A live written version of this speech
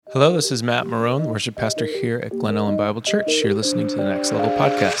Hello, this is Matt Marron, the worship pastor here at Glen Ellen Bible Church. You're listening to the Next Level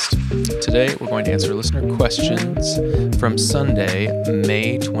podcast. Today, we're going to answer listener questions from Sunday,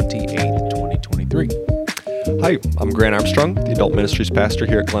 May 28th, 2023. Hi, I'm Grant Armstrong, the adult ministries pastor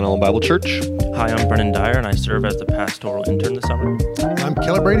here at Glen Ellen Bible Church. Hi, I'm Brendan Dyer, and I serve as the pastoral intern this summer. I'm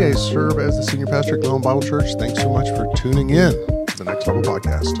Brady. I serve as the senior pastor at Glen Ellen Bible Church. Thanks so much for tuning in to the Next Level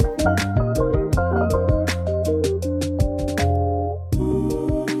podcast.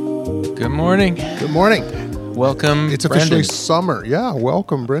 Good morning. Good morning. Welcome, It's officially Brendan. summer. Yeah,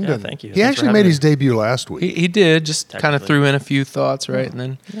 welcome, Brendan. Yeah, thank you. He Thanks actually for made having his debut last week. He did, just kind of Technically. threw in a few thoughts, right? And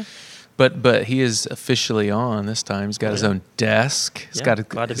then, but he is officially on this time. He's got his own desk. He's Yeah, got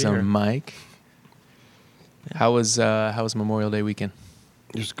glad to his be own here. mic. How was Memorial Day weekend?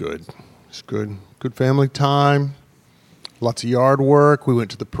 It was good. It's good. Good family time. Lots of yard work. We went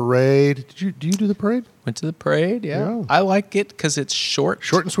to the parade. Do you do the parade? Went to the parade, yeah. Yeah. I like it because it's short.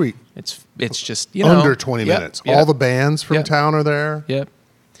 Short and sweet. It's just, you know. Under 20 Yep, minutes. yep, All the bands from Yep. town are there. Yep.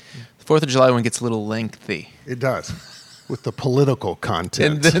 The 4th of July one gets a little lengthy. It does. With the political And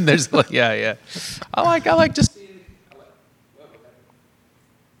content. then there's like, yeah. I like just.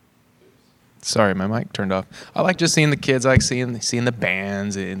 Sorry, my mic turned off. I like just seeing the kids. I like seeing the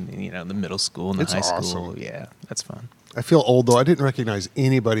bands in the middle school and the It's high awesome. school. Yeah, that's fun. I feel old, though. I didn't recognize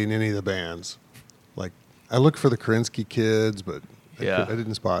anybody in any of the bands. Like, I looked for the Kerensky kids, but Yeah. I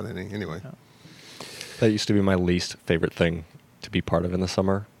didn't spot any. Anyway. That used to be my least favorite thing to be part of in the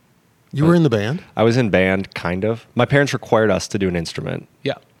summer. You were in the band? I was in band, kind of. My parents required us to do an instrument.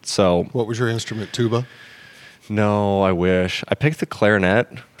 Yeah. So, What was your instrument? Tuba? no, I wish. I picked the clarinet.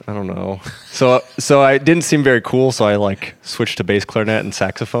 I don't know. So I didn't seem very cool, so I switched to bass clarinet and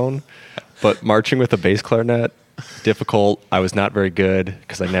saxophone. But marching with a bass clarinet, difficult. I was not very good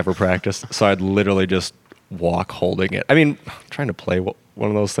because I never practiced. So I'd literally just walk holding it. I mean, trying to play one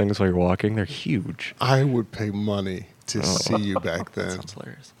of those things while you're walking, they're huge. I would pay money to see you back then. Sounds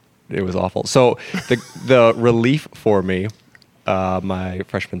hilarious. It was awful. So the relief for me, my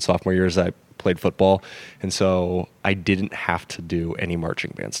freshman, sophomore years, I played football. And so I didn't have to do any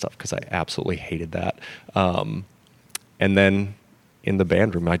marching band stuff because I absolutely hated that. And then in the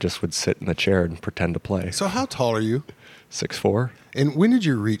band room, I just would sit in the chair and pretend to play. So how tall are you? 6'4". And when did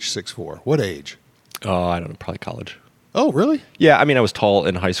you reach 6'4"? What age? Oh, I don't know, probably college. Oh, really? Yeah, I mean, I was tall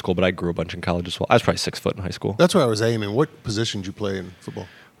in high school, but I grew a bunch in college as well. I was probably 6 foot in high school. That's what I was aiming. What position did you play in football?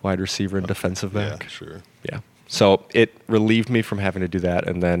 Wide receiver and defensive back. Yeah, sure. Yeah. So it relieved me from having to do that.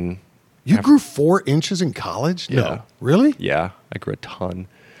 And then, You grew 4 inches in college? Yeah. No. Really? yeah, I grew a ton.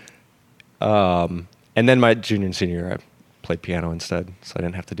 And then my junior and senior year, I played piano instead. So I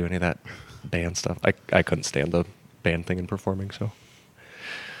didn't have to do any of that band stuff. I couldn't stand the band thing and performing. So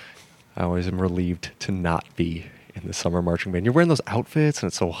I always am relieved to not be in the summer marching band. You're wearing those outfits and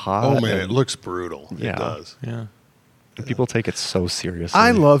it's so hot. Oh, man, it and looks brutal. Yeah. It does. Yeah. people take it so seriously.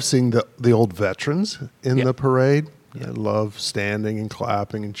 I love seeing the old veterans in Yeah. the parade. Yeah. I love standing and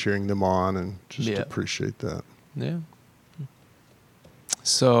clapping and cheering them on and just Yeah. appreciate that. Yeah.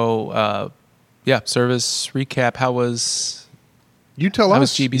 So, service recap. How was You tell How us.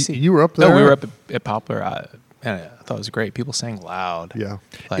 was GBC? You were up there. No, we were up at Poplar. I thought it was great. People sang loud. Yeah.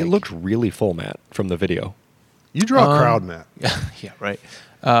 It looked really full, Matt, from the video. You draw a crowd, Matt. Yeah, right.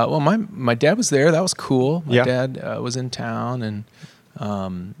 Well, my dad was there. That was cool. My Yeah. dad was in town, and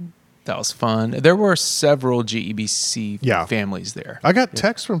that was fun. There were several GEBC Yeah. families there. I got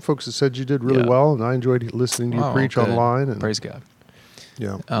texts from folks that said you did really Yeah. well, and I enjoyed listening to you Oh, preach good. online. And Praise God.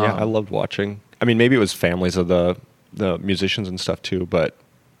 yeah. Yeah, I loved watching. I mean, maybe it was families of the musicians and stuff too, but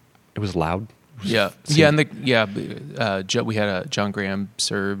it was loud. Yeah, we had John Graham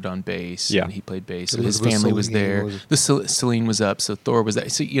served on bass. Yeah. And he played bass. So It his was family was Celine, there. Celine was up, so Thor was there.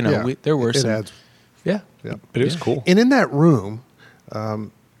 So Yeah. there were It some. adds- Yeah, yeah. But it was cool. And in that room,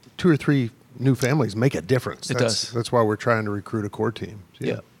 2 or 3 new families make a difference. It does. That's why we're trying to recruit a core team.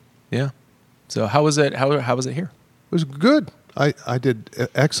 yeah. So how was it? How was it here? It was good. I did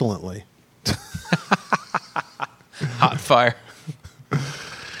excellently. Hot fire.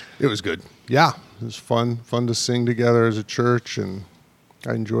 It was good. Yeah, it was fun to sing together as a church, and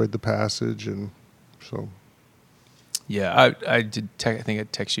I enjoyed the passage, and so. Yeah, I did. I think I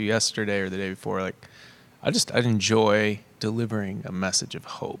texted you yesterday or the day before. Like, I'd enjoy delivering a message of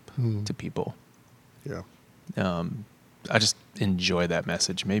hope to people. Yeah. I just enjoy that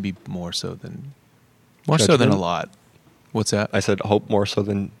message, maybe more so than a Judgment? lot. What's that? I said hope more so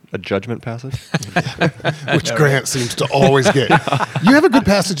than a judgment passage. Which Grant seems to always get. You have a good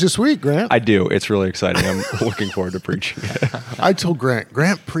passage this week, Grant. I do. It's really exciting. I'm looking forward to preaching. I told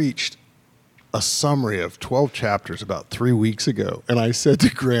Grant preached a summary of 12 chapters about 3 weeks ago. And I said to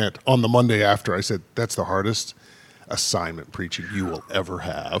Grant on the Monday after, I said, that's the hardest assignment preaching you will ever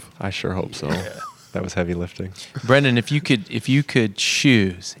have. I sure hope so. That was heavy lifting. Brendan, if you could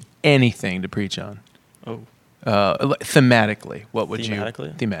choose anything to preach on, thematically, what would you?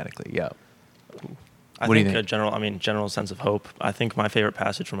 Thematically, yeah. I What do you think think? general sense of hope. I think my favorite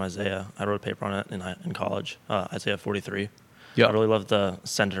passage from Isaiah, I wrote a paper on it in college, Isaiah 43. Yeah. I really love the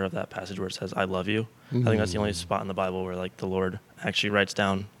center of that passage where it says, I love you. I think that's the only spot in the Bible where like the Lord actually writes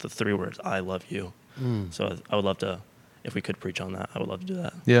down the 3 words, I love you. So I would love to, if we could preach on that, I would love to do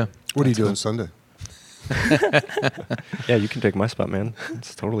that. Yeah. What are you doing Sunday? Yeah, you can take my spot, man.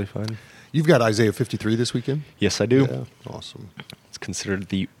 It's totally fine. You've got Isaiah 53 this weekend? Yes, I do. Yeah, awesome. It's considered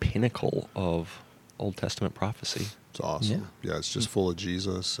the pinnacle of Old Testament prophecy. It's awesome. Yeah, it's just full of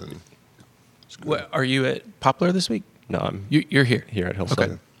Jesus. And it's good. What, are you at Poplar this week? No, I'm You're here. here at Hillside.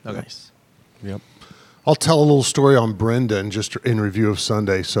 Okay. Nice. Yep. I'll tell a little story on Brendan just in review of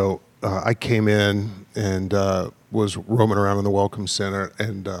Sunday. So I came in and was roaming around in the Welcome Center,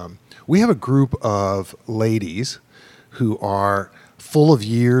 and we have a group of ladies who are full of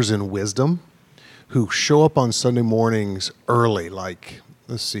years and wisdom, who show up on Sunday mornings early. Like,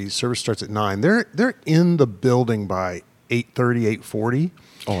 let's see, service starts at 9. They're in the building by 8:30, 8:40.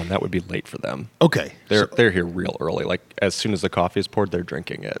 Oh, and that would be late for them. Okay, They're here real early. Like as soon as the coffee is poured, they're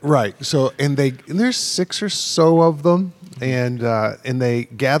drinking it. right. So and there's 6 or so of them, and they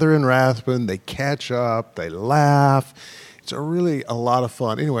gather in Rathbun. They catch up. They laugh. It's a lot of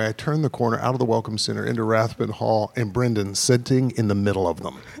fun. Anyway, I turned the corner out of the Welcome Center into Rathbun Hall, and Brendan sitting in the middle of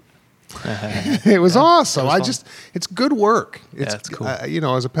them. It was awesome. It's good work. It's cool.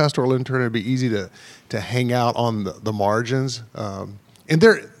 As a pastoral intern, it'd be easy to hang out on the margins. And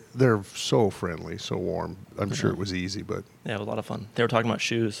they're so friendly, so warm. I'm sure it was easy, but Yeah, it was a lot of fun. They were talking about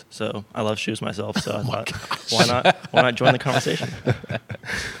shoes, so I love shoes myself. So I thought, why not join the conversation?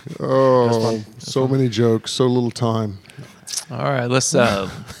 so many jokes, so little time. All right, let's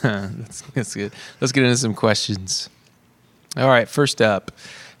that's good. Let's get into some questions. All right, first up,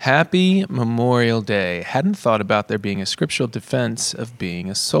 Happy Memorial Day. Hadn't thought about there being a scriptural defense of being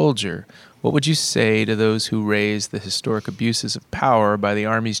a soldier. What would you say to those who raise the historic abuses of power by the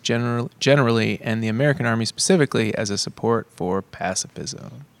armies generally and the American Army specifically as a support for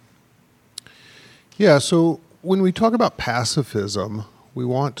pacifism? Yeah, so when we talk about pacifism, we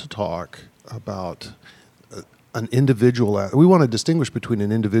want to talk about an individual. We want to distinguish between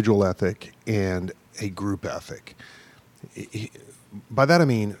an individual ethic and a group ethic. By that I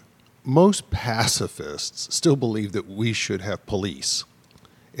mean, most pacifists still believe that we should have police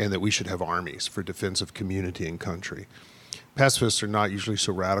and that we should have armies for defense of community and country. Pacifists are not usually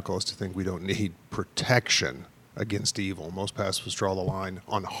so radical as to think we don't need protection against evil. Most pacifists draw the line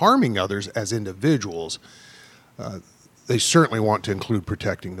on harming others as individuals. They certainly want to include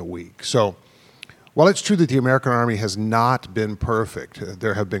protecting the weak. So while it's true that the American Army has not been perfect,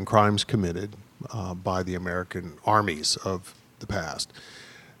 there have been crimes committed by the American armies of the past.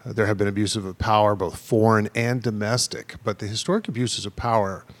 There have been abuses of power, both foreign and domestic, but the historic abuses of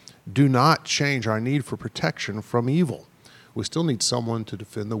power do not change our need for protection from evil. We still need someone to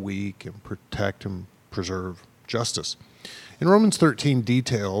defend the weak and protect and preserve justice. In Romans 13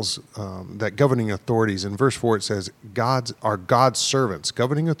 details that governing authorities, in verse 4 it says, God's servants.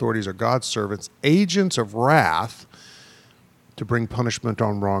 Governing authorities are God's servants, agents of wrath, to bring punishment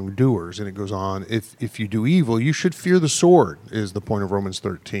on wrongdoers. And it goes on, if you do evil, you should fear the sword, is the point of Romans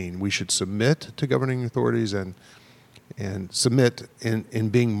 13. We should submit to governing authorities and submit in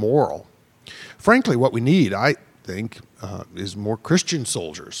being moral. Frankly, what we need, I think, is more Christian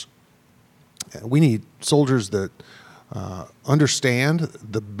soldiers. We need soldiers that understand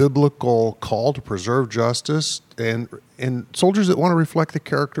the biblical call to preserve justice and soldiers that want to reflect the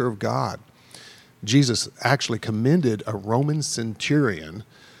character of God. Jesus actually commended a Roman centurion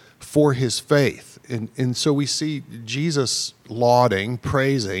for his faith. And so we see Jesus lauding,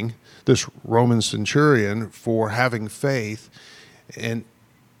 praising this Roman centurion for having faith. And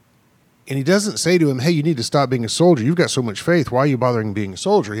he doesn't say to him, hey, you need to stop being a soldier. You've got so much faith. Why are you bothering being a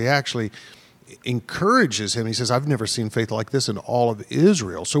soldier? He actually encourages him. He says, I've never seen faith like this in all of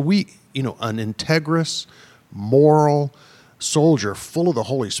Israel. So an integrous, moral soldier full of the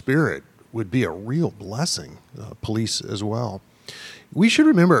Holy Spirit would be a real blessing, police as well. We should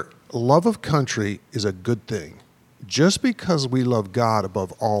remember, love of country is a good thing. Just because we love God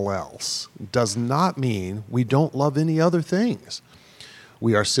above all else does not mean we don't love any other things.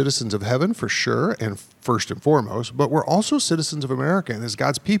 We are citizens of heaven for sure, and first and foremost, but we're also citizens of America, and as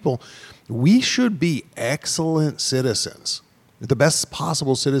God's people, we should be excellent citizens. the best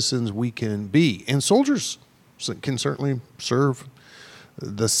possible citizens we can be. And soldiers can certainly serve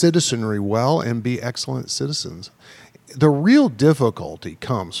the citizenry well and be excellent citizens. The real difficulty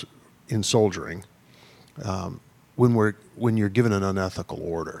comes in soldiering when you're given an unethical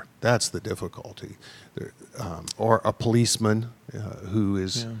order. That's the difficulty. Or a policeman who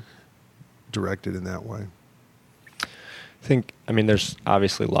is directed in that way. I mean, there's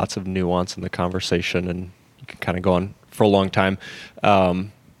obviously lots of nuance in the conversation, and you can kind of go on for a long time.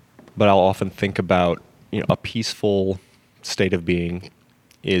 But I'll often think about, a peaceful state of being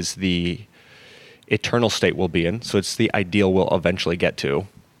is the eternal state we'll be in. So it's the ideal we'll eventually get to.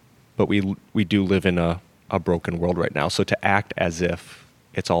 But we do live in a broken world right now. So to act as if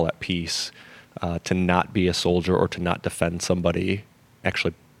it's all at peace, to not be a soldier or to not defend somebody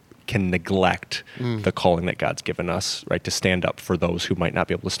actually can neglect the calling that God's given us, right? To stand up for those who might not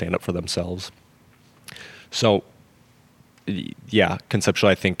be able to stand up for themselves. So, yeah,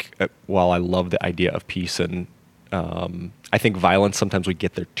 conceptually, I think while I love the idea of peace and I think violence, sometimes we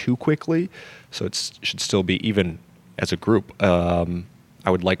get there too quickly. So it should still be, even as a group, I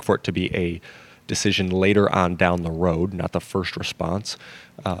would like for it to be a decision later on down the road, not the first response.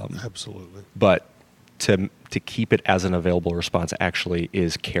 Absolutely. But to keep it as an available response actually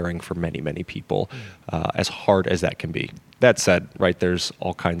is caring for many, many people, as hard as that can be. That said, right, there's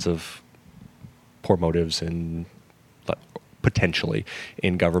all kinds of poor motives and potentially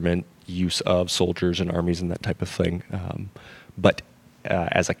in government use of soldiers and armies and that type of thing. But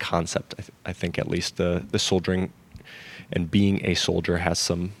as a concept, I think at least the soldiering and being a soldier has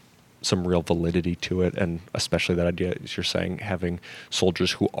some real validity to it, and especially that idea, as you're saying, having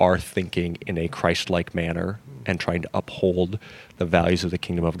soldiers who are thinking in a Christ-like manner and trying to uphold the values of the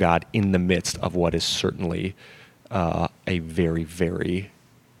kingdom of God in the midst of what is certainly a very, very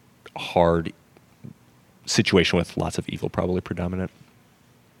hard situation with lots of evil probably predominant.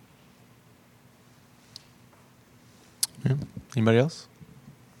 Yeah. Anybody else?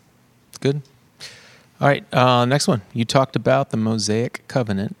 Good. All right. Next one. You talked about the Mosaic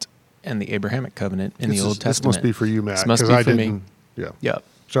covenant and the Abrahamic covenant in the Old Testament. This must be for you, Matt. This must be for me. Yeah. Yep.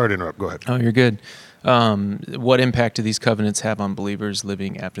 Sorry to interrupt. Go ahead. Oh, you're good. What impact do these covenants have on believers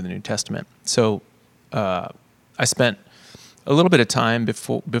living after the New Testament? So I spent a little bit of time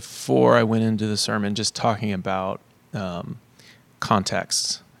before I went into the sermon just talking about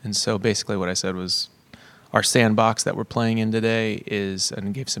contexts. And so basically what I said was our sandbox that we're playing in today is,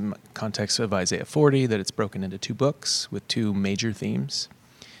 and gave some context of Isaiah 40, that it's broken into 2 books with 2 major themes.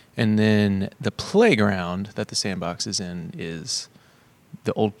 And then the playground that the sandbox is in is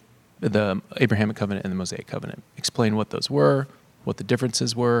the Abrahamic covenant and the Mosaic covenant. Explain what those were, what the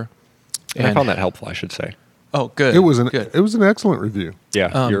differences were. And I found that helpful, I should say. Oh, good. It was an excellent review.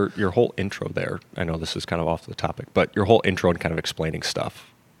 Yeah, your whole intro there, I know this is kind of off the topic, but your whole intro and kind of explaining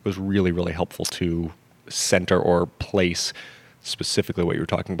stuff was really, really helpful to center or place specifically what you were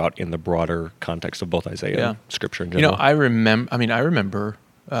talking about in the broader context of both Isaiah and Scripture in general. I remember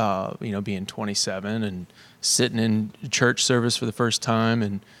being 27 and sitting in church service for the first time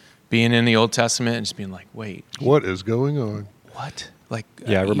and being in the Old Testament and just being like, wait. What is going on? What?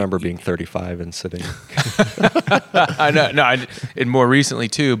 I remember being 35 and sitting. I know, and more recently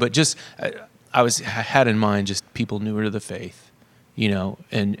too, but just I had in mind just people newer to the faith,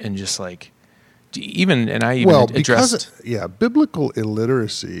 and just like, addressed. Biblical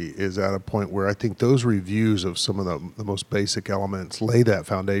illiteracy is at a point where I think those reviews of some of the most basic elements lay that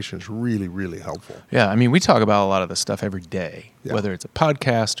foundation is really, really helpful. Yeah, I mean, we talk about a lot of this stuff every day, whether it's a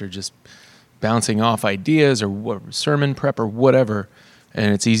podcast or just bouncing off ideas or sermon prep or whatever,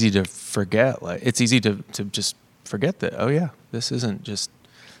 and it's easy to forget. It's easy to just forget that, this isn't just...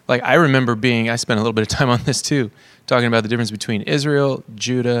 I remember I spent a little bit of time on this too, talking about the difference between Israel,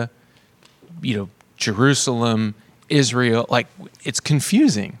 Judah, Jerusalem, Israel. It's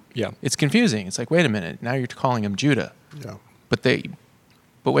confusing. Yeah. It's confusing. It's like, wait a minute, now you're calling them Judah. Yeah. But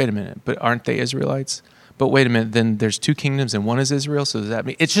wait a minute, but aren't they Israelites? But wait a minute, then there's 2 kingdoms and one is Israel, so does that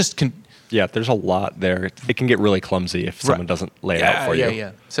mean... It's just... there's a lot there. It can get really clumsy if someone doesn't lay it out for you.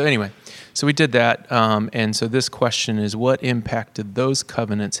 Yeah. So anyway, we did that. And so this question is, what impact did those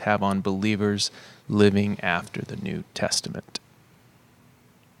covenants have on believers living after the New Testament?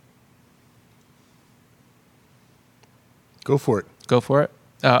 Go for it.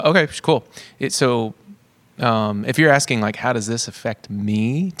 Okay, cool. If you're asking, how does this affect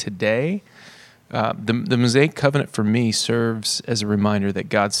me today? The Mosaic covenant for me serves as a reminder that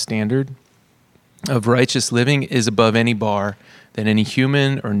God's standard of righteous living is above any bar that any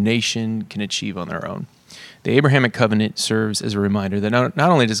human or nation can achieve on their own. The Abrahamic covenant serves as a reminder that not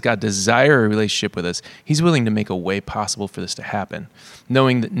only does God desire a relationship with us, he's willing to make a way possible for this to happen,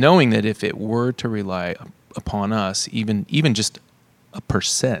 knowing that if it were to rely upon us, even just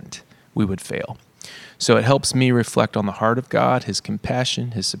 1%, we would fail. So it helps me reflect on the heart of God, his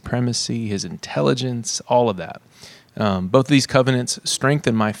compassion, his supremacy, his intelligence, all of that. Both of these covenants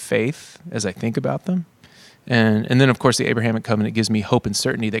strengthen my faith as I think about them. And then, of course, the Abrahamic covenant gives me hope and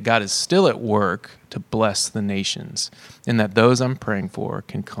certainty that God is still at work to bless the nations, and that those I'm praying for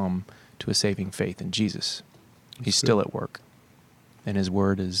can come to a saving faith in Jesus. He's still at work, and his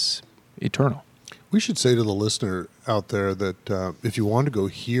word is eternal. We should say to the listener out there that if you want to go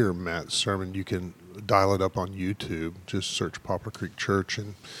hear Matt's sermon, you can dial it up on YouTube. Just search Poplar Creek Church,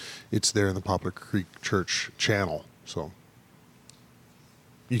 and it's there in the Poplar Creek Church channel. So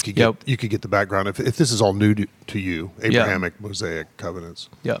you could get the background if this is all new to you. Abrahamic Mosaic covenants.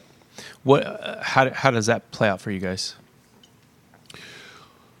 Yep. How does that play out for you guys?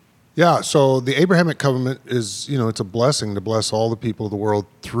 Yeah, so the Abrahamic covenant is, it's a blessing to bless all the people of the world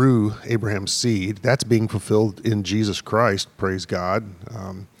through Abraham's seed. That's being fulfilled in Jesus Christ, praise God.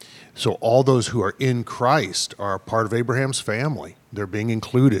 So all those who are in Christ are part of Abraham's family. They're being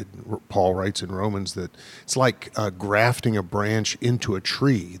included. Paul writes in Romans that it's like grafting a branch into a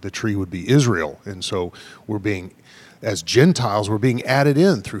tree. The tree would be Israel. And so as Gentiles, we're being added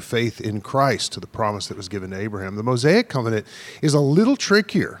in through faith in Christ to the promise that was given to Abraham. The Mosaic covenant is a little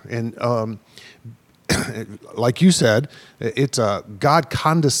trickier. And like you said, it's God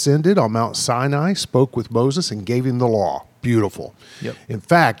condescended on Mount Sinai, spoke with Moses, and gave him the law. Beautiful. Yep. In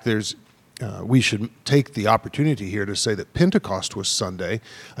fact, we should take the opportunity here to say that Pentecost was Sunday.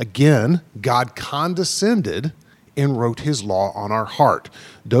 Again, God condescended and wrote his law on our heart.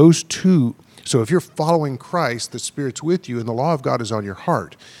 Those two. So if you're following Christ, the Spirit's with you, and the law of God is on your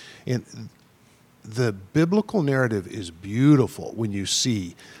heart. And the biblical narrative is beautiful when you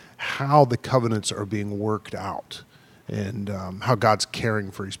see how the covenants are being worked out and how God's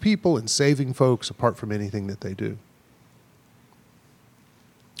caring for his people and saving folks apart from anything that they do.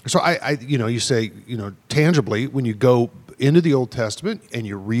 So you say, tangibly, when you go into the Old Testament and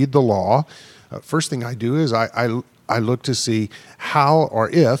you read the law, first thing I do is I look to see how or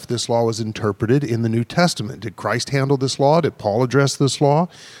if this law was interpreted in the New Testament. Did Christ handle this law? Did Paul address this law?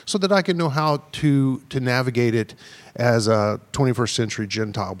 So that I can know how to navigate it as a 21st century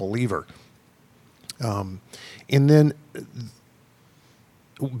Gentile believer. And then,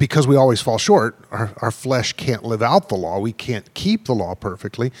 because we always fall short, our flesh can't live out the law. We can't keep the law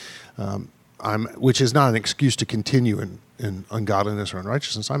perfectly, which is not an excuse to continue in ungodliness or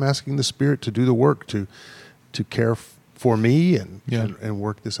unrighteousness. I'm asking the Spirit to do the work to care for me and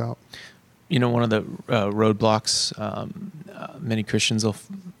work this out. One of the roadblocks many Christians will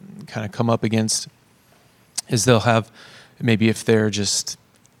kind of come up against is they'll have, maybe if they're just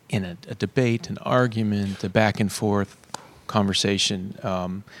in a debate, an argument, a back and forth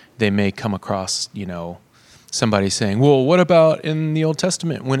conversation, they may come across, somebody saying, well, what about in the Old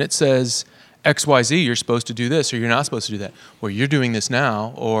Testament when it says XYZ, you're supposed to do this, or you're not supposed to do that, or you're doing this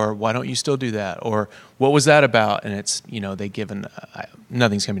now, or why don't you still do that, or what was that about? And it's, they give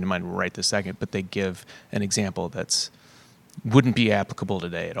nothing's coming to mind right this second, but they give an example wouldn't be applicable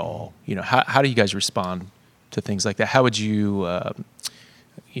today at all. How do you guys respond to things like that? How would you, Well,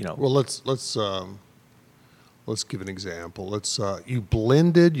 let's give an example. You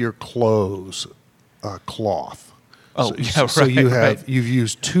blended your clothes cloth. Oh, so, so you've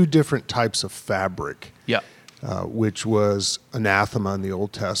used two different types of fabric. Yeah. Which was anathema in the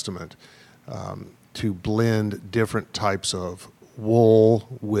Old Testament, to blend different types of wool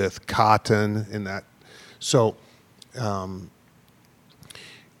with cotton and that. So the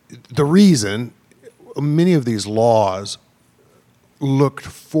reason many of these laws looked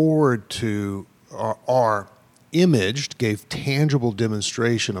forward to are imaged, gave tangible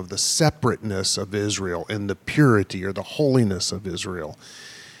demonstration of the separateness of Israel and the purity or the holiness of Israel.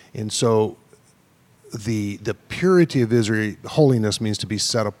 And so the purity of Israel, holiness means to be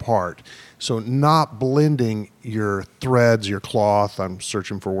set apart. So not blending your threads, your cloth, I'm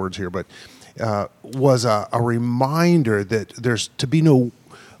searching for words here, but was a reminder that there's to be no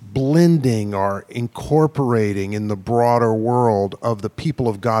blending or incorporating in the broader world of the people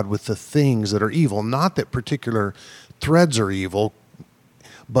of God with the things that are evil. Not that particular threads are evil,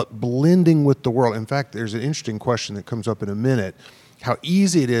 but blending with the world. In fact, there's an interesting question that comes up in a minute, how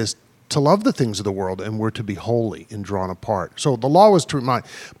easy it is to love the things of the world and we're to be holy and drawn apart. So the law was to remind,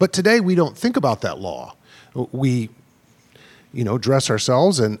 but today we don't think about that law. We, dress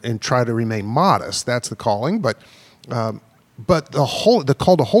ourselves and try to remain modest. That's the calling, but but the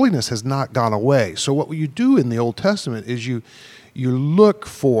call to holiness has not gone away. So what you do in the Old Testament is you look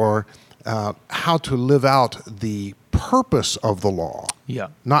for how to live out the purpose of the law. Yeah.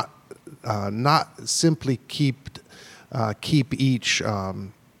 Not simply keep each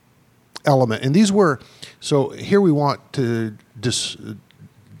element. And these were, so here we want to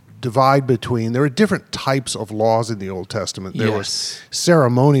divide between, there are different types of laws in the Old Testament. There was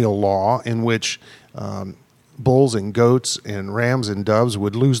ceremonial law, in which bulls and goats and rams and doves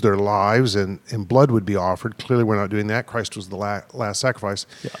would lose their lives and blood would be offered. Clearly we're not doing that. Christ was the last sacrifice.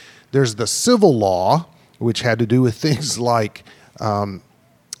 Yeah. There's the civil law, which had to do with things like how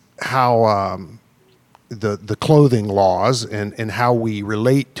the clothing laws and how we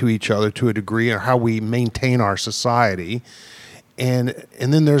relate to each other to a degree, or how we maintain our society. And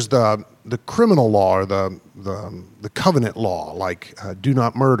then there's the criminal law, or the covenant law, like do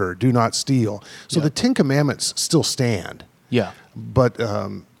not murder, do not steal. So the Ten Commandments still stand. Yeah. But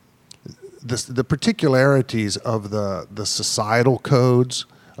the particularities of the societal codes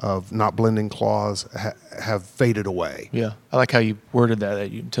of not blending claws have faded away. Yeah. I like how you worded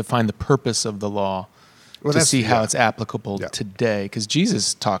that to find the purpose of the law, to see how it's applicable today. Because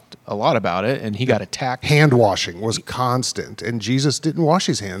Jesus talked a lot about it, and he got attacked. Hand washing was constant, and Jesus didn't wash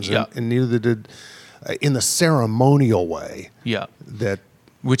his hands, and neither did in the ceremonial way. Yeah.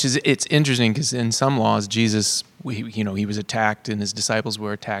 It's interesting, because in some laws, Jesus, he was attacked, and his disciples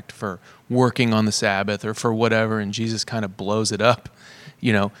were attacked for working on the Sabbath or for whatever, and Jesus kind of blows it up,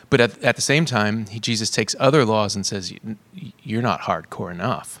 But at the same time, Jesus takes other laws and says, "You're not hardcore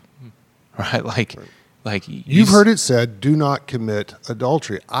enough," right? Like you've heard it said, "Do not commit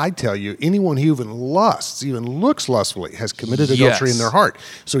adultery." I tell you, anyone who even looks lustfully, has committed adultery in their heart.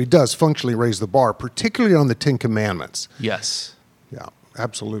 So he does functionally raise the bar, particularly on the Ten Commandments. Yes. Yeah,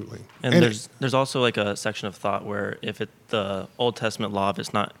 absolutely. And there's also like a section of thought where the Old Testament law, if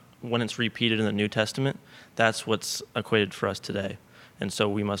it's not, when it's repeated in the New Testament, that's what's equated for us today. And so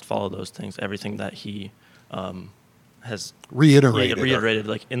we must follow those things, everything that he has reiterated,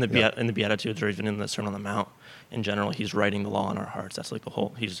 like in the Beatitudes, or even in the Sermon on the Mount. In general, he's writing the law on our hearts. That's like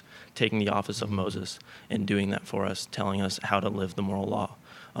he's taking the office of Moses and doing that for us, telling us how to live the moral law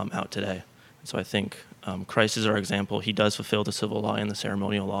out today. And so I think Christ is our example. He does fulfill the civil law and the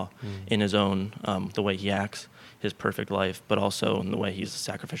ceremonial law in his own, the way he acts, his perfect life, but also in the way he's a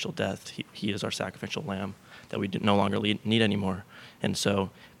sacrificial death. He is our sacrificial lamb that we no longer need anymore. And so,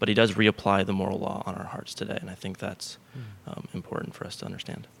 but he does reapply the moral law on our hearts today, and I think that's important for us to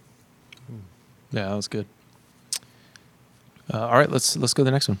understand. Yeah, that was good. All right, let's go to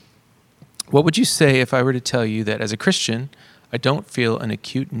the next one. What would you say if I were to tell you that as a Christian, I don't feel an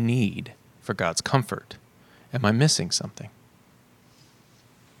acute need for God's comfort? Am I missing something?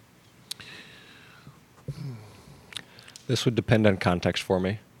 This would depend on context for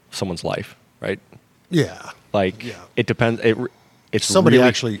me, someone's life, right? Yeah. It depends. It's somebody really,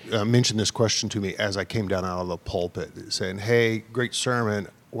 actually mentioned this question to me as I came down out of the pulpit, saying, "Hey, great sermon.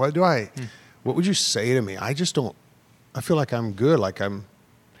 What would you say to me? I feel like I'm good. Like I'm."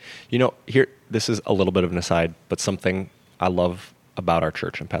 Here, this is a little bit of an aside, but something I love about our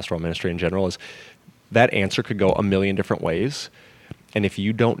church and pastoral ministry in general is that answer could go a million different ways. And if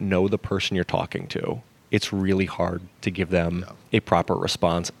you don't know the person you're talking to, it's really hard to give them a proper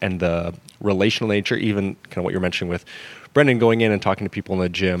response. And the relational nature, even kind of what you're mentioning with Brendan going in and talking to people in the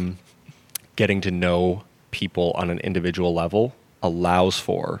gym, getting to know people on an individual level allows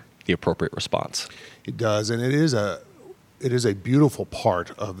for the appropriate response. It does, and it is a beautiful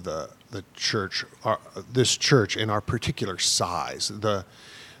part of the church, this church in our particular size.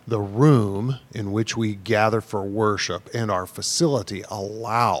 The room in which we gather for worship and our facility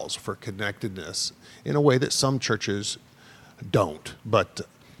allows for connectedness in a way that some churches don't. But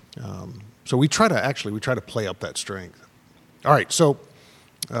so we try to play up that strength. All right, so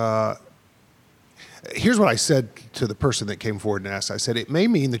here's what I said to the person that came forward and asked. I said, it may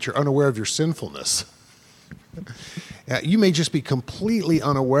mean that you're unaware of your sinfulness. You may just be completely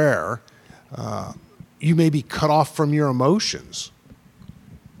unaware. You may be cut off from your emotions.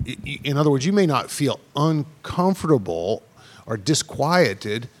 In other words, you may not feel uncomfortable or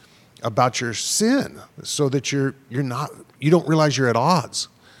disquieted about your sin, so that you don't realize you're at odds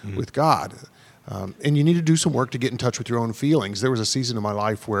with God. And you need to do some work to get in touch with your own feelings. There was a season in my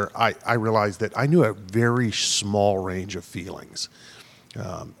life where I realized that I knew a very small range of feelings.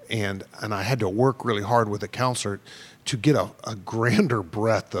 And I had to work really hard with a counselor to get a grander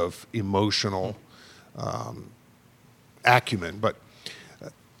breadth of emotional acumen. But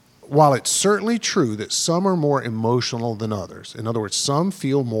while it's certainly true that some are more emotional than others, in other words, some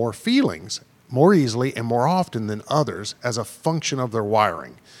feel more feelings, more easily and more often than others as a function of their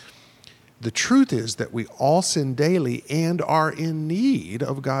wiring. The truth is that we all sin daily and are in need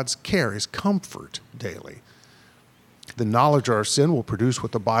of God's care, His comfort daily. The knowledge of our sin will produce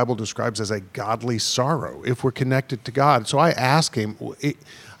what the Bible describes as a godly sorrow if we're connected to God. So I asked him,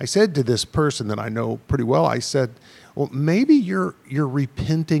 I said to this person that I know pretty well, I said, well, maybe you're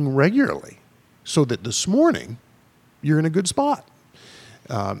repenting regularly so that this morning you're in a good spot.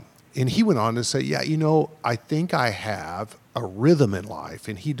 And he went on to say, yeah, I think I have a rhythm in life.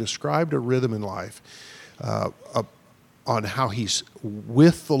 And he described a rhythm in life on how he's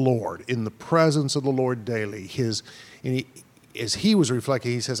with the Lord, in the presence of the Lord daily. As he was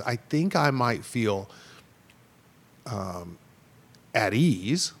reflecting, he says, I think I might feel at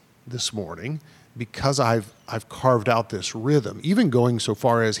ease this morning because I've carved out this rhythm, even going so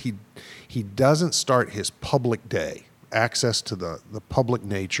far as he doesn't start his public day, access to the public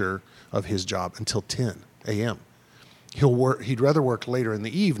nature of his job until 10 a.m. He'd rather work later in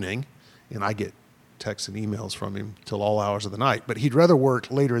the evening, and I get texts and emails from him till all hours of the night, but he'd rather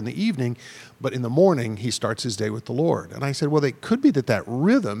work later in the evening, but in the morning he starts his day with the Lord. And I said, well, it could be that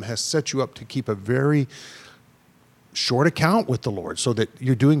rhythm has set you up to keep a very short account with the Lord so that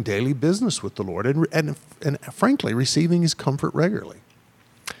you're doing daily business with the Lord and frankly, receiving His comfort regularly.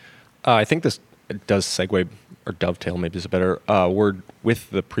 I think this does segue or dovetail, maybe is a better word,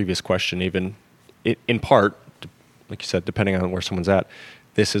 with the previous question, even in part, like you said, depending on where someone's at.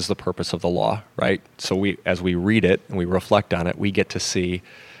 This is the purpose of the law, right? So as we read it and we reflect on it, we get to see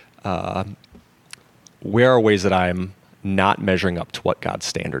where are ways that I'm not measuring up to what God's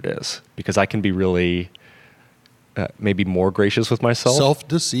standard is, because I can be really maybe more gracious with myself.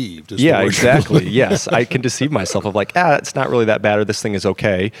 Self-deceived. Yeah, exactly. Yes, I can deceive myself of like, it's not really that bad, or this thing is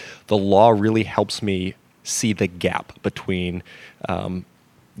okay. The law really helps me see the gap between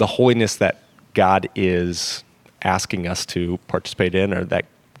the holiness that God is asking us to participate in, or that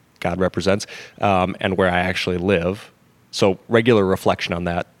God represents, and where I actually live. So regular reflection on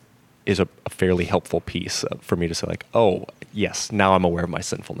that is a fairly helpful piece for me to say like, oh, yes, now I'm aware of my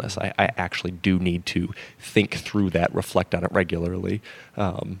sinfulness. I actually do need to think through that, reflect on it regularly.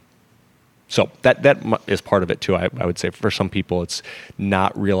 So that is part of it too. I would say for some people, it's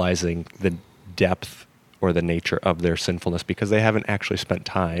not realizing the depth or the nature of their sinfulness because they haven't actually spent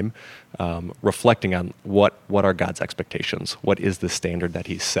time reflecting on what are God's expectations. What is the standard that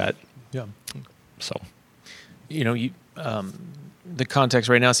He's set? Yeah. So, the context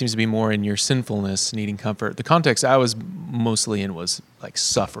right now seems to be more in your sinfulness, needing comfort. The context I was mostly in was like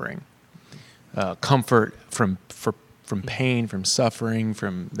suffering, comfort from pain, from suffering,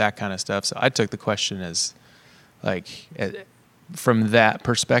 from that kind of stuff. So I took the question as like from that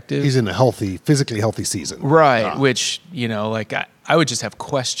perspective. He's in a physically healthy season. Right, which, like I would just have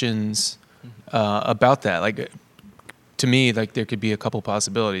questions about that. Like to me, like there could be a couple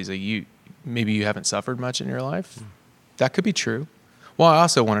possibilities. Like maybe you haven't suffered much in your life. That could be true. Well, I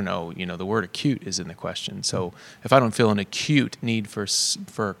also want to know, the word acute is in the question. So if I don't feel an acute need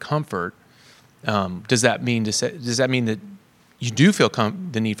for comfort, does that mean that you do feel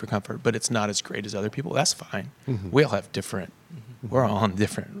the need for comfort, but it's not as great as other people? That's fine. Mm-hmm. We all have different. We're all on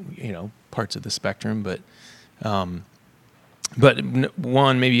different, parts of the spectrum. But one,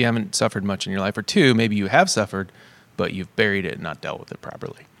 maybe you haven't suffered much in your life, or two, maybe you have suffered, but you've buried it and not dealt with it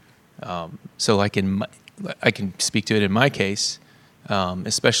properly. So I can speak to it in my case,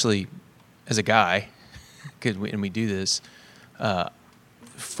 especially as a guy, and we do this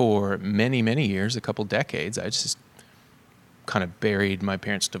for many, many years, a couple decades. I just kind of buried my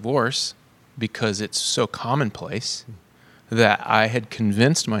parents' divorce because it's so commonplace that I had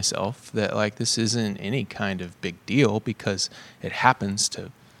convinced myself that like this isn't any kind of big deal because it happens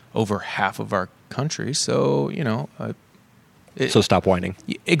to over half of our country. So, so stop whining.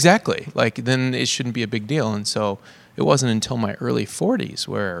 Exactly. Like then it shouldn't be a big deal. And so it wasn't until my early 40s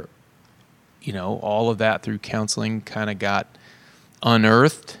where, all of that through counseling kind of got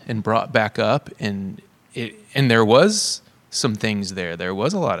unearthed and brought back up. And there was some things there. There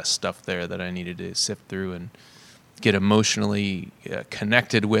was a lot of stuff there that I needed to sift through and get emotionally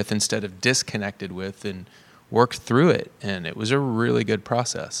connected with instead of disconnected with, and work through it. And it was a really good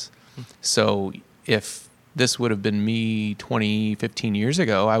process. So if this would have been me 20, 15 years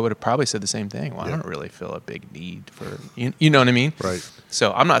ago, I would have probably said the same thing. Well, I don't really feel a big need for, you know what I mean? Right.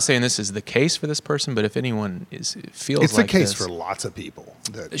 So I'm not saying this is the case for this person, but if anyone feels it's like the case this, for lots of people.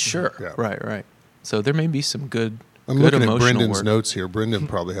 Sure. Yeah. Right. So there may be some good I'm looking emotional at Brendan's work. notes here. Brendan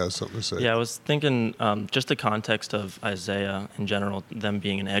probably has something to say. Yeah, I was thinking just the context of Isaiah in general, them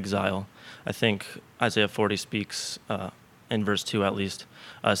being in exile. I think Isaiah 40 speaks, in verse 2 at least,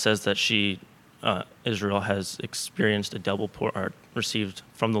 says that she Israel has experienced or received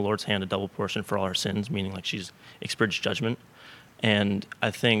from the Lord's hand a double portion for all our sins, meaning like she's experienced judgment. And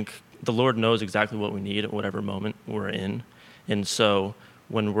I think the Lord knows exactly what we need at whatever moment we're in. And so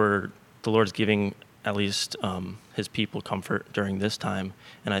when the Lord's giving at least his people comfort during this time.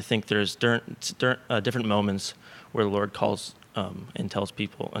 And I think there's different moments where the Lord calls and tells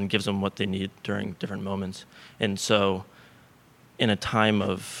people and gives them what they need during different moments. And so in a time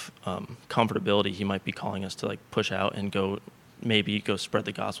of comfortability, he might be calling us to like push out and maybe go spread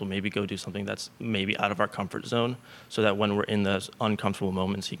the gospel, maybe go do something that's maybe out of our comfort zone, so that when we're in those uncomfortable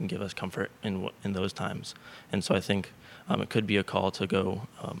moments, he can give us comfort in those times. And so I think it could be a call to go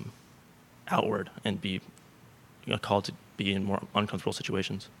outward and be a call to be in more uncomfortable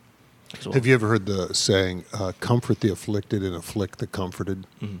situations as well. Have you ever heard the saying, comfort the afflicted and afflict the comforted?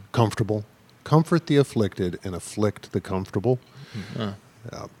 Mm-hmm. Comfortable. Comfort the afflicted and afflict the comfortable.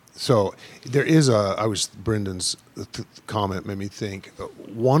 Mm-hmm. So there is Brendan's comment made me think,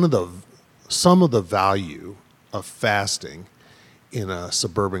 some of the value of fasting in a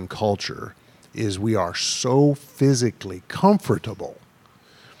suburban culture is we are so physically comfortable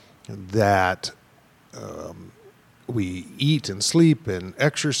that we eat and sleep and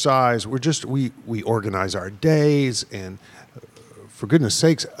exercise. We organize our days, and for goodness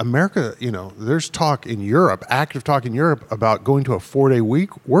sakes, America, there's talk in Europe, active talk in Europe about going to a 4-day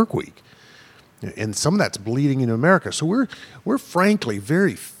work week. And some of that's bleeding into America. So we're frankly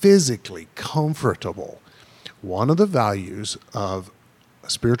very physically comfortable. One of the values of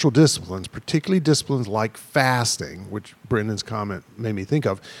spiritual disciplines, particularly disciplines like fasting, which Brendan's comment made me think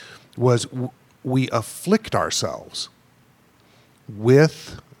of, was we afflict ourselves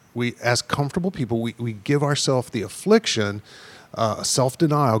as comfortable people, we give ourselves the affliction,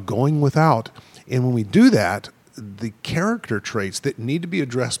 self-denial, going without. And when we do that, the character traits that need to be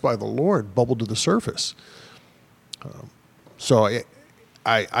addressed by the Lord bubble to the surface. So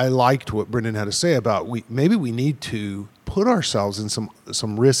I liked what Brendan had to say about maybe we need to put ourselves in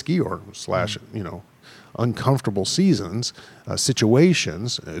some risky or uncomfortable situations,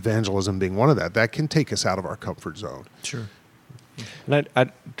 evangelism being one of that can take us out of our comfort zone. Sure. And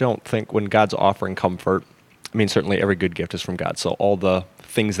I don't think when God's offering comfort, I mean, certainly every good gift is from God. So all the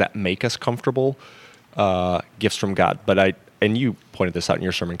things that make us comfortable, gifts from God. But and you pointed this out in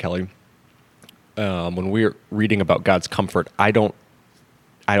your sermon, Kelly, when we're reading about God's comfort, I don't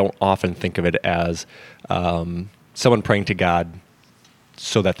often think of it as someone praying to God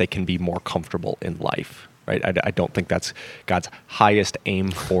so that they can be more comfortable in life, right? I don't think that's God's highest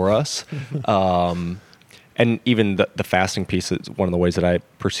aim for us. And even the fasting piece is one of the ways that I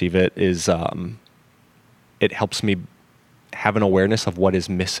perceive it is it helps me have an awareness of what is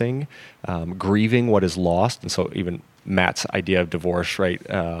missing, grieving what is lost. And so even Matt's idea of divorce, right?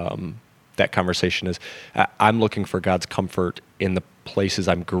 That conversation is, I'm looking for God's comfort in the places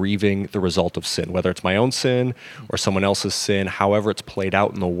I'm grieving the result of sin, whether it's my own sin or someone else's sin, however it's played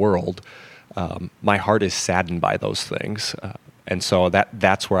out in the world. My heart is saddened by those things. And so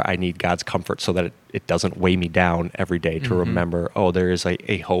that's where I need God's comfort so that it doesn't weigh me down every day to remember, there is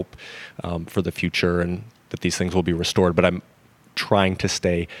a hope for the future and that these things will be restored. But I'm trying to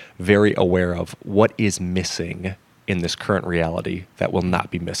stay very aware of what is missing in this current reality that will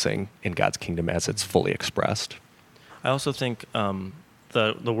not be missing in God's kingdom as it's fully expressed. I also think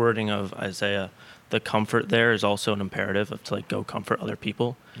the wording of Isaiah, the comfort there is also an imperative to like go comfort other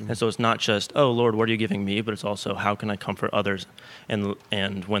people. Mm-hmm. And so it's not just, oh Lord, what are you giving me? But it's also, how can I comfort others? And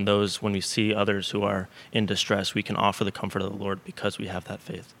when we see others who are in distress, we can offer the comfort of the Lord because we have that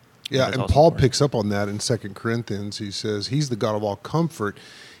faith. Yeah, and Paul picks up on that in 2 Corinthians. He says he's the God of all comfort.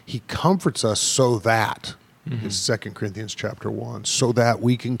 He comforts us so that, is 2 Corinthians chapter 1, so that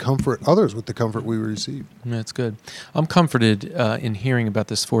we can comfort others with the comfort we receive. That's good. I'm comforted in hearing about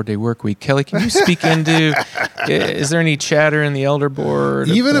this 4-day work week. Kelly, can you speak into, is there any chatter in the elder board?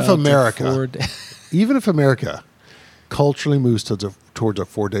 Even if America culturally moves towards a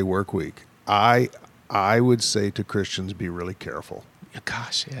 4-day work week, I would say to Christians, be really careful.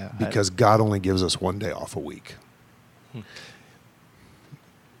 Gosh, yeah. Because God only gives us 1 day off a week.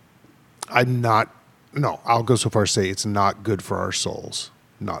 I'll go so far as to say it's not good for our souls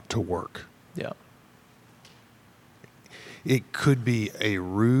not to work. Yeah. It could be a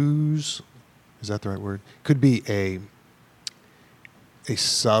ruse. Is that the right word? Could be a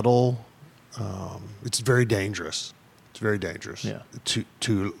subtle, it's very dangerous. It's very dangerous. Yeah.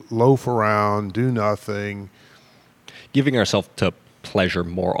 To loaf around, do nothing. Giving ourselves to pleasure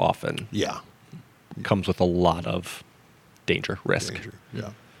more often. Yeah. Comes with a lot of danger, risk.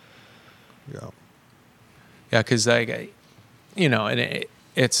 Yeah. Yeah. Yeah, because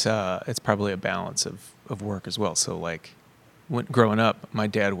It's probably a balance of work as well. So like when growing up, my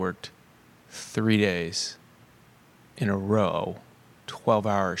dad worked 3 days in a row,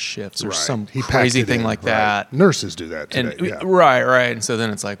 12-hour shifts or Right. some He packed crazy it thing in, like right. that. Nurses do that today. And yeah. right. And so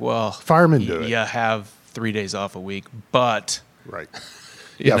then it's like, well, Firemen do it. You have 3 days off a week, but Right.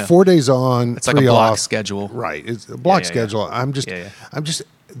 you Yeah, know, 4 days on, it's like 3 a block off. schedule. Right. It's a block Yeah. schedule. I'm just Yeah.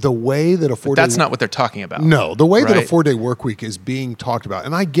 the way that a 4-day That's not what they're talking about. No, the way that a right? 4-day work week is being talked about,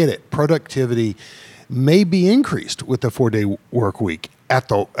 and I get it, productivity may be increased with the 4-day work week at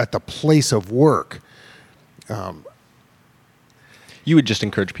the place of work. You would just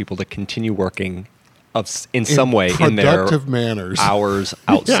encourage people to continue working in some way in their productive manners. hours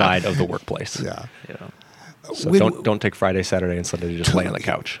outside of the workplace. Yeah. So When- don't take Friday, Saturday, and Sunday to just lay on the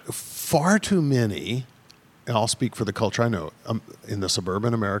couch. Far too many, and I'll speak for the culture I know, in the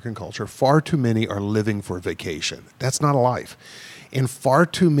suburban American culture, far too many are living for vacation. That's not a life. And far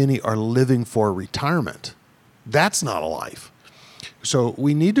too many are living for retirement. That's not a life. So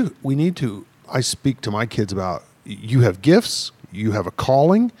we need to, I speak to my kids about, you have gifts, you have a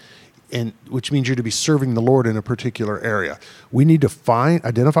calling, and which means you're to be serving the Lord in a particular area. We need to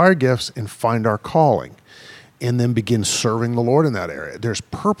identify our gifts and find our calling, and then begin serving the Lord in that area. There's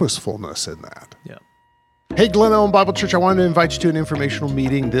purposefulness in that. Yeah. Hey, Glen Ellen Bible Church, I wanted to invite you to an informational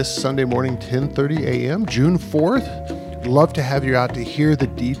meeting this Sunday morning, 10:30 a.m., June 4th. Love to have you out to hear the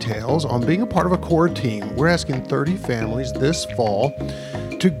details on being a part of a core team. We're asking 30 families this fall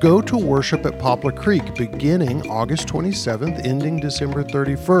to go to worship at Poplar Creek beginning August 27th, ending December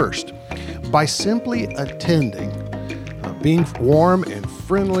 31st. By simply attending, being warm and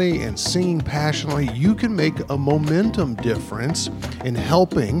friendly and singing passionately, you can make a momentum difference in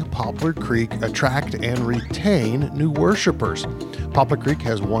helping Poplar Creek attract and retain new worshipers. Poplar Creek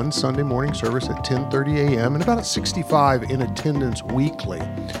has one Sunday morning service at 10:30 a.m. and about 65 in attendance weekly.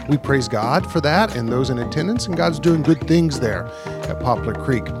 We praise God for that and those in attendance, and God's doing good things there at Poplar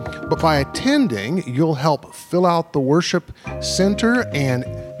Creek. But by attending, you'll help fill out the worship center and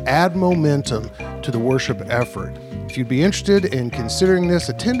add momentum to the worship effort. If you'd be interested in considering this,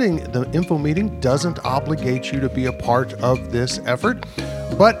 attending the info meeting doesn't obligate you to be a part of this effort,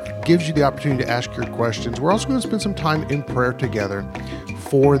 but gives you the opportunity to ask your questions. We're also going to spend some time in prayer together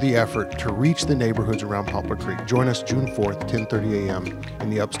for the effort to reach the neighborhoods around Poplar Creek. Join us June 4th, 10:30 a.m. in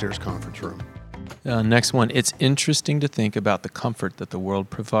the upstairs conference room. Next one, it's interesting to think about the comfort that the world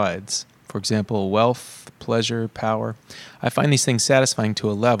provides. For example, wealth, pleasure, power. I find these things satisfying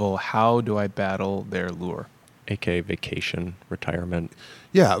to a level. How do I battle their lure? AKA vacation, retirement.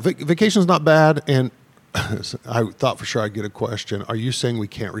 Yeah, vacation's not bad, and I thought for sure I'd get a question. Are you saying we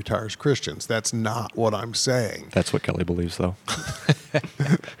can't retire as Christians? That's not what I'm saying. That's what Kelly believes, though.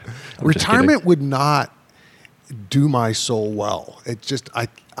 Retirement would not do my soul well. It just I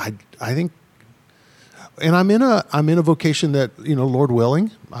think, and I'm in a vocation that, Lord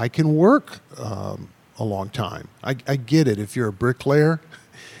willing, I can work a long time. I get it. If you're a bricklayer,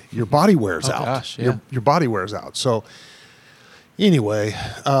 your body wears out. Gosh, yeah. Your body wears out. So anyway,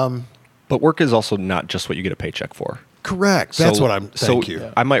 But work is also not just what you get a paycheck for. correct. That's what I'm. Thank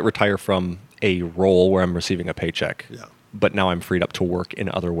you. I might retire from a role where I'm receiving a paycheck. Yeah. But now I'm freed up to work in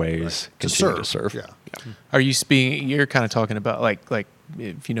other ways, continue to serve. Yeah. Are you speaking? You're kind of talking about like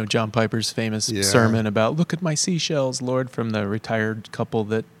if you know John Piper's famous sermon about "Look at my seashells, Lord," from the retired couple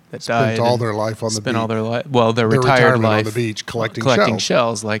that died. Spent all their life on the beach. Spent all their life. Well, their retired retirement life on the beach collecting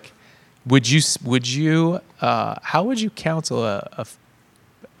shells. Like, would you? How would you counsel a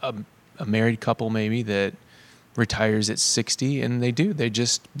married couple maybe that retires at 60 and they're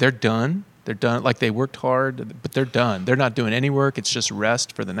done. They're done. Like they worked hard, but they're done. They're not doing any work. It's just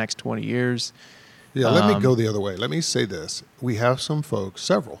rest for the next 20 years. Yeah, let me go the other way. Let me say this. We have some folks,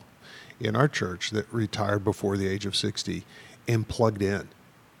 several, in our church that retired before the age of 60 and plugged in.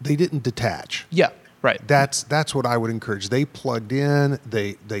 They didn't detach. Yeah, right. That's what I would encourage. They plugged in.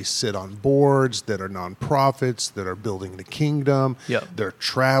 They sit on boards that are nonprofits that are building the kingdom. Yep. They're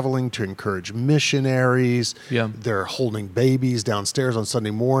traveling to encourage missionaries. Yep. They're holding babies downstairs on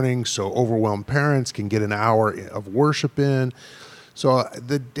Sunday morning so overwhelmed parents can get an hour of worship in. So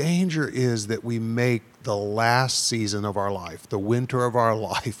the danger is that we make the last season of our life, the winter of our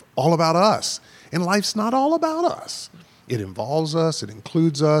life, all about us. And life's not all about us. It involves us. It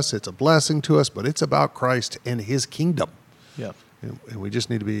includes us. It's a blessing to us, but it's about Christ and his kingdom. Yeah. And we just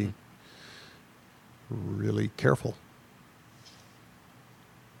need to be really careful.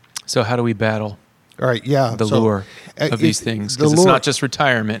 So how do we battle All right, yeah. the lure of these things? Because it's not just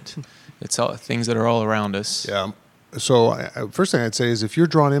retirement. It's all things that are all around us. Yeah. So first thing I'd say is if you're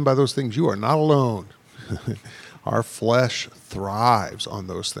drawn in by those things, you are not alone. Our flesh thrives on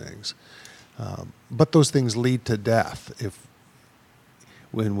those things. But those things lead to death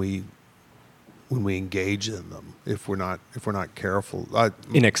when we engage in them, if we're not careful.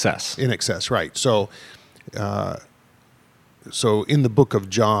 In excess. In excess, right. So in the book of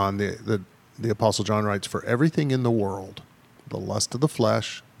John, the Apostle John writes, "For everything in the world, the lust of the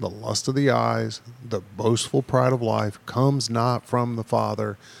flesh, the lust of the eyes, the boastful pride of life, comes not from the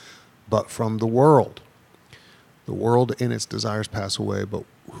Father, but from the world. The world and its desires pass away, but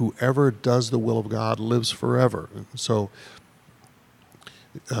whoever does the will of God lives forever." And so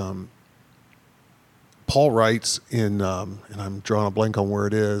Paul writes in, and I'm drawing a blank on where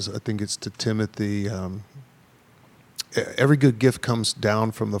it is, I think it's to Timothy, every good gift comes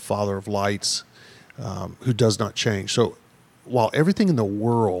down from the Father of lights, who does not change. So while everything in the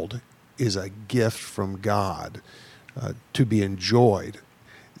world is a gift from God to be enjoyed,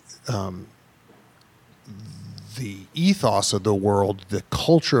 the ethos of the world, the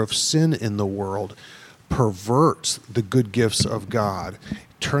culture of sin in the world, perverts the good gifts of God,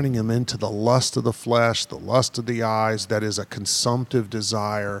 turning them into the lust of the flesh, the lust of the eyes, that is a consumptive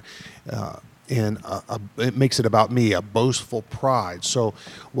desire, and it makes it about me, a boastful pride. So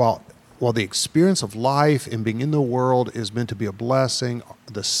while the experience of life and being in the world is meant to be a blessing,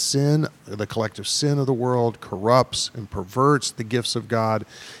 the collective sin of the world corrupts and perverts the gifts of God.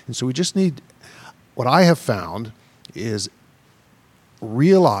 And so we just need, what I have found is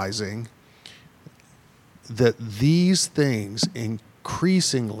realizing that these things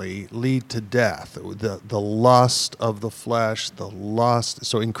increasingly lead to death. The lust of the flesh,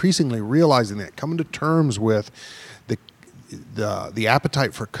 so increasingly realizing that, coming to terms with the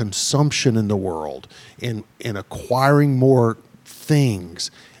appetite for consumption in the world, and acquiring more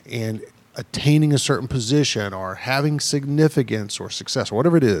things, and attaining a certain position, or having significance or success, or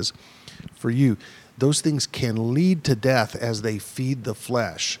whatever it is for you, those things can lead to death as they feed the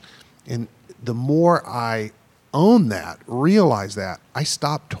flesh. And the more I own that, realize that, I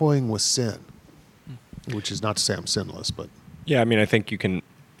stop toying with sin, which is not to say I'm sinless, but... Yeah, I mean, I think you can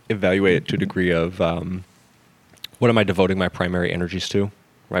evaluate it to a degree of what am I devoting my primary energies to,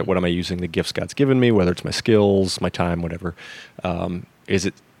 right? What am I using the gifts God's given me, whether it's my skills, my time, whatever. Is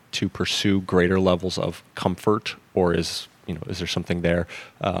it to pursue greater levels of comfort, or is there something there?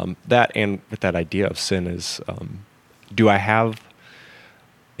 That, and with that idea of sin is,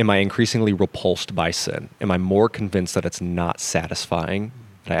 am I increasingly repulsed by sin? Am I more convinced that it's not satisfying,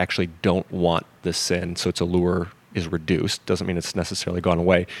 that I actually don't want this sin, so its allure is reduced? Doesn't mean it's necessarily gone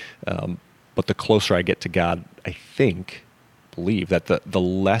away. But the closer I get to God, I believe that the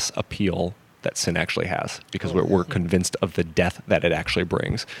less appeal that sin actually has, because we're convinced of the death that it actually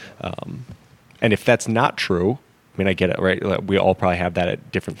brings. And if that's not true, I mean, I get it, right? We all probably have that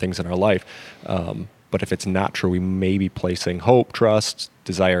at different things in our life. But if it's not true, we may be placing hope, trust,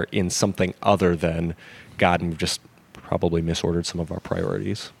 desire in something other than God, and we've just probably misordered some of our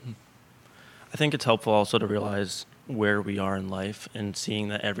priorities. I think it's helpful also to realize where we are in life and seeing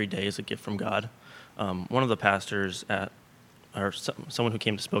that every day is a gift from God. One of the pastors someone who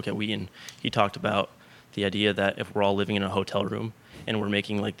came to spoke at Wheaton, he talked about the idea that if we're all living in a hotel room and we're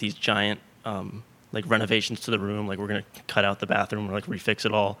making like these giant renovations to the room, like we're going to cut out the bathroom or like refix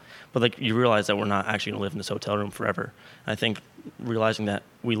it all, but like you realize that we're not actually going to live in this hotel room forever. And I think realizing that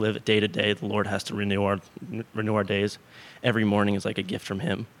we live day to day, the Lord has to renew our days. Every morning is like a gift from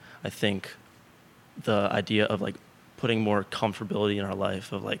Him. I think the idea of like putting more comfortability in our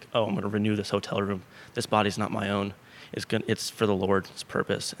life of like, oh, I'm going to renew this hotel room, this body's not my own, it's for the Lord's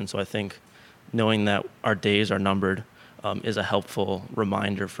purpose. And so I think knowing that our days are numbered is a helpful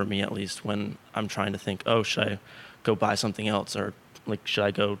reminder for me, at least when I'm trying to think, oh, should I go buy something else, or like should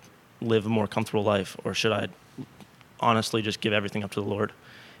I go live a more comfortable life, or should I honestly just give everything up to the Lord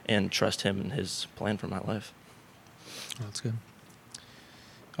and trust Him and His plan for my life? That's good.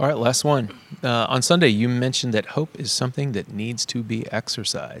 All right, last one. On Sunday, you mentioned that hope is something that needs to be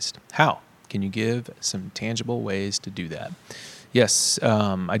exercised. How? Can you give some tangible ways to do that? Yes,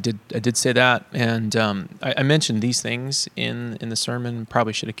 I did say that, and I mentioned these things in the sermon.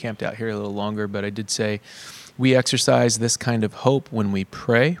 Probably should have camped out here a little longer, but I did say we exercise this kind of hope when we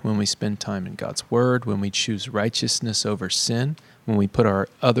pray, when we spend time in God's Word, when we choose righteousness over sin, when we put our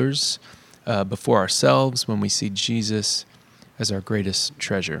others before ourselves, when we see Jesus as our greatest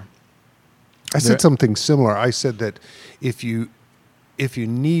treasure. I said something similar. I said that if you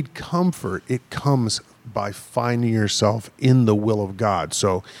need comfort, it comes by finding yourself in the will of God.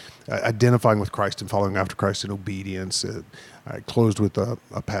 So identifying with Christ and following after Christ in obedience. I closed with a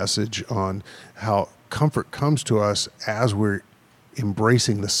passage on how comfort comes to us as we're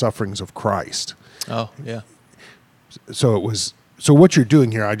embracing the sufferings of Christ. Oh, yeah. So what you're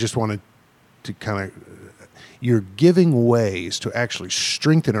doing here, I just wanted to kind of, you're giving ways to actually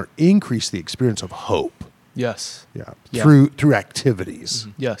strengthen or increase the experience of hope. Yes. Yeah. Yeah. Through activities.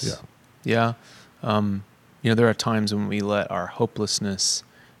 Mm-hmm. Yes. Yeah. There are times when we let our hopelessness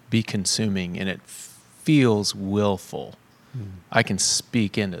be consuming and it feels willful. I can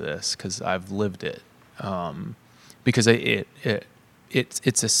speak into this because I've lived it. Because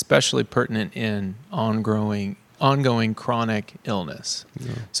it's especially pertinent in ongoing chronic illness.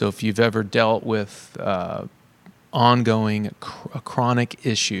 Yeah. So if you've ever dealt with a chronic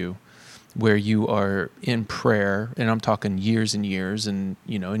issue where you are in prayer, and I'm talking years and years, and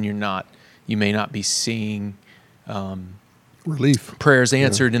you may not be seeing relief, prayers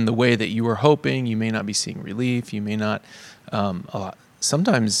answered in the way that you were hoping. You may not be seeing relief. You may not.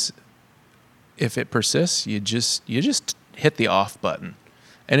 Sometimes, if it persists, you just hit the off button,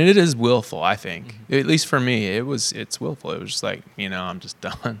 and it is willful. I think, at least for me, it's willful. It was just like, I'm just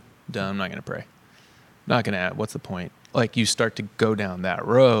done. I'm not going to pray. Not going to. What's the point? Like, you start to go down that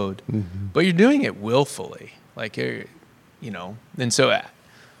road, but you're doing it willfully. Like, and so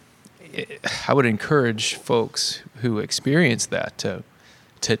I would encourage folks who experience that to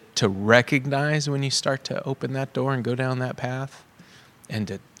recognize when you start to open that door and go down that path,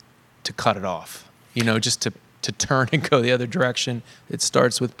 and to cut it off. Just to turn and go the other direction. It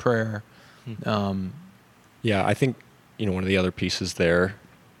starts with prayer. Yeah, I think one of the other pieces there,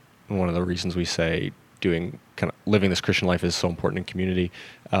 and one of the reasons we say living this Christian life is so important in community,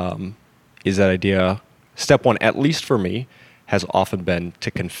 is that idea. Step one, at least for me, has often been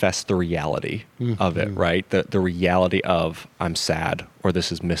to confess the reality of it, right? The reality of I'm sad, or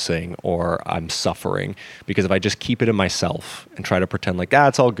this is missing, or I'm suffering. Because if I just keep it in myself and try to pretend like,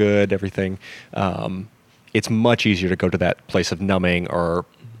 it's all good, everything, it's much easier to go to that place of numbing or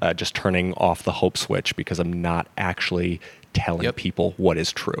just turning off the hope switch because I'm not actually telling people what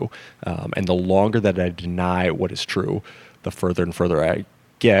is true. And the longer that I deny what is true, the further and further I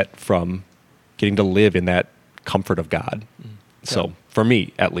get from getting to live in that comfort of God. So for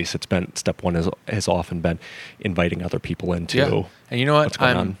me, at least, it's been step one has often been inviting other people into. Yeah. And you know what? What's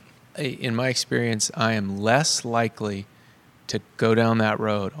going on. In my experience, I am less likely to go down that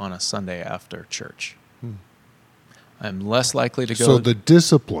road on a Sunday after church. I'm less likely to go. So the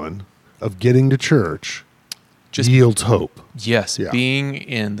discipline of getting to church just yields hope. Yes, being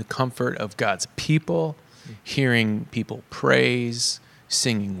in the comfort of God's people, hearing people praise,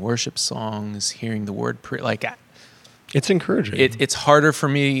 singing worship songs, hearing the word it's encouraging. It's harder for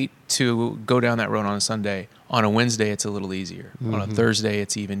me to go down that road on a Sunday. On a Wednesday, it's a little easier. On a Thursday,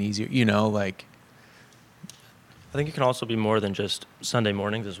 it's even easier. I think it can also be more than just Sunday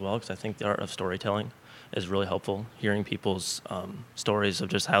mornings as well, because I think the art of storytelling is really helpful. Hearing people's stories of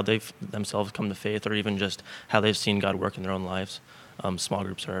just how they've themselves come to faith, or even just how they've seen God work in their own lives. Small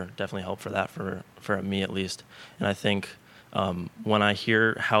groups are definitely helpful for that, for me at least. And I think when I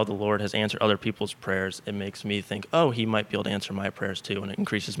hear how the Lord has answered other people's prayers, it makes me think, he might be able to answer my prayers too, and it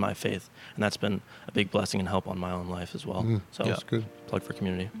increases my faith. And that's been a big blessing and help on my own life as well. So that's good. Plug for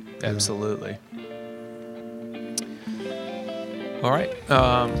community. Absolutely. All right.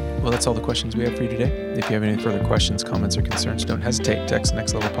 Well, that's all the questions we have for you today. If you have any further questions, comments, or concerns, don't hesitate. Text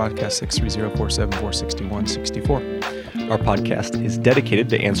Next Level Podcast 630-474-6164. Our podcast is dedicated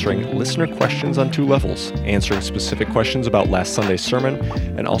to answering listener questions on two levels: answering specific questions about last Sunday's sermon,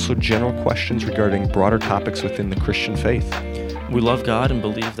 and also general questions regarding broader topics within the Christian faith. We love God and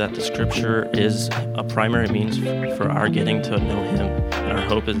believe that the Scripture is a primary means for our getting to know Him. And our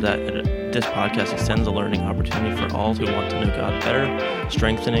hope is that this podcast extends a learning opportunity for all who want to know God better,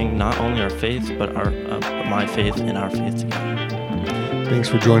 strengthening not only our faith, but my faith and our faith together. Thanks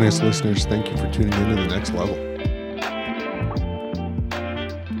for joining us, listeners. Thank you for tuning in to The Next Level.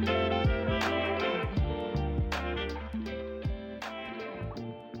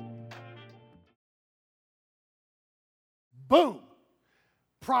 Boom!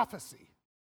 Prophecy.